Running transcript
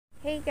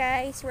Hey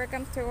guys,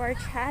 welcome to our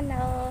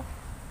channel.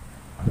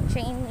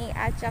 Jamie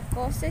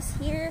Achakos is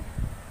here.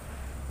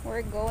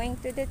 We're going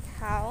to the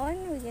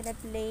town. We're gonna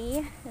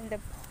play in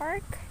the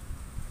park.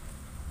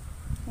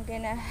 I'm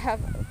gonna have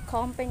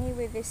company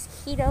with these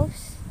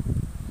kiddos,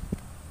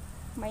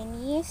 my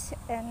niece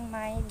and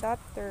my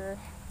daughter.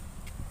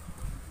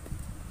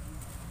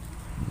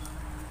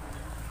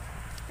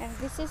 And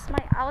this is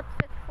my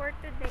outfit for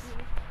today.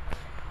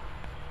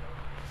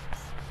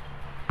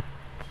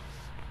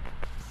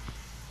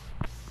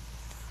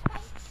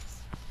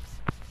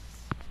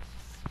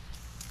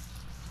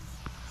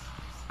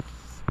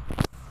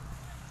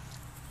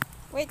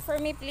 Wait for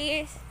me,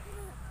 please.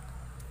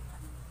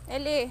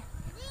 Ellie.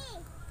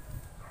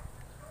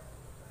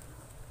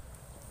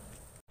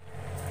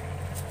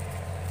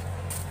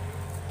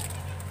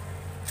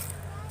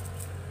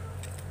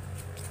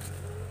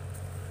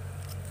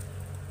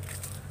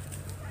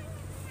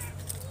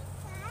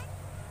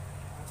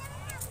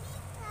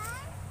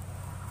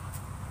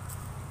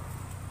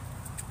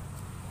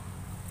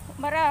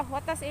 Mara,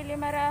 watas Ellie,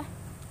 Mara.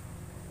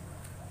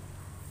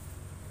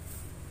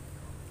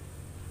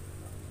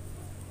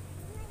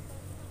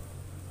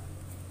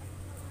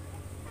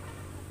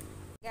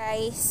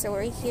 Guys, so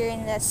we're here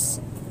in this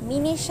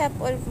mini shop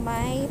of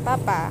my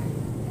papa.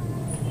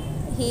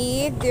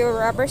 He do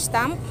rubber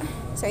stamp,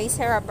 so he's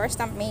a rubber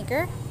stamp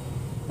maker,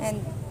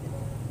 and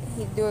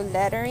he do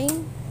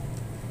lettering,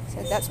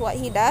 so that's what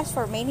he does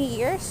for many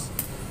years.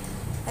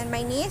 And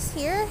my niece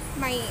here,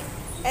 my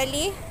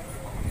Ellie,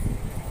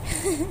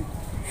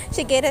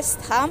 she get a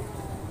stamp.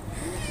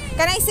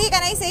 Can I see?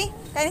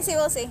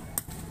 We'll see.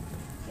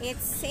 It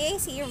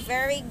says here,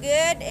 very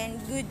good and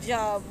good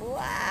job.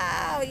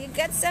 Wow, you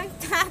got some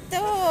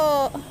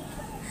tattoo.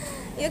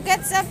 You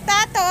got some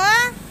tattoo,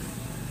 huh?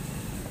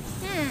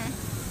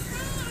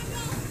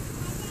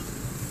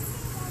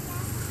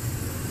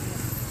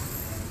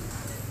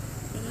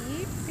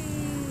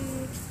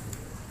 Yippee.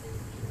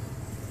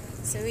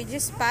 So we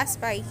just passed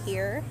by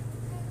here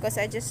because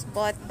I just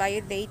bought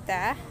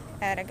biodata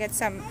and I get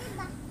some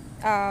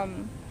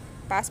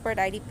passport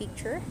ID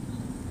picture.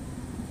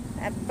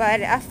 But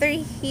after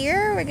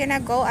here, we're gonna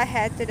go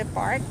ahead to the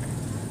park.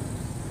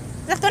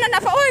 Sakto na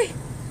pa, oy!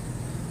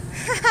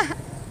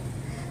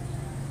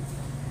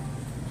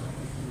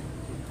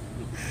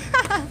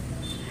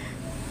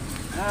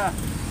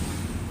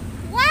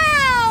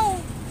 Wow!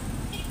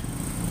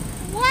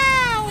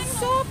 Wow!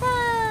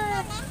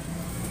 Super!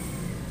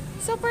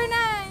 Super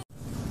nice!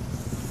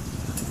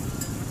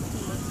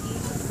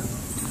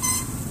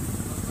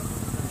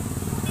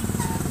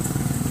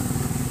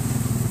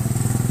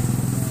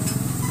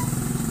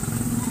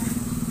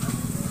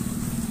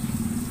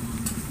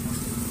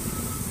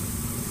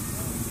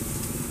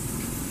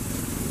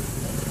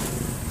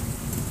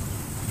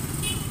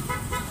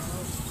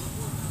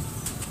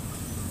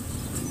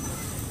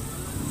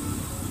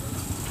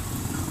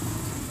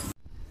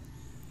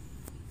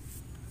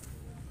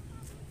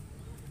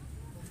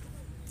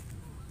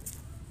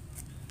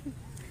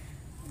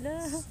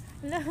 Look.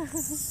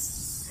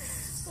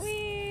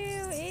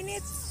 Wow,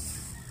 init.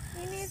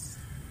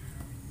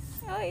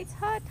 Oh, it's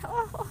hot.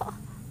 Oh,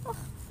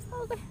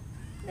 okay.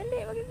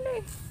 Dali,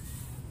 magigli.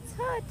 It's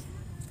hot.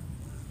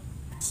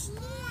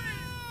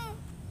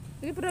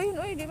 Sige, pero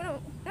yun, oy, di mo na.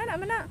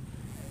 Mana.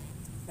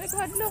 Ay,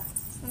 kuhadlo.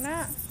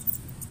 Mana.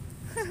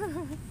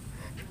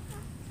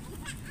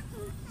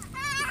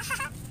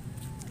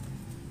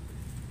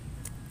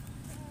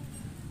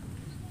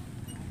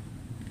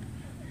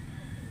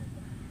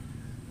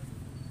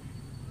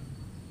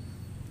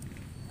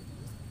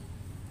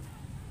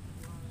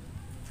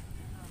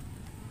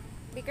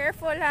 Be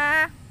careful,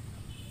 ha.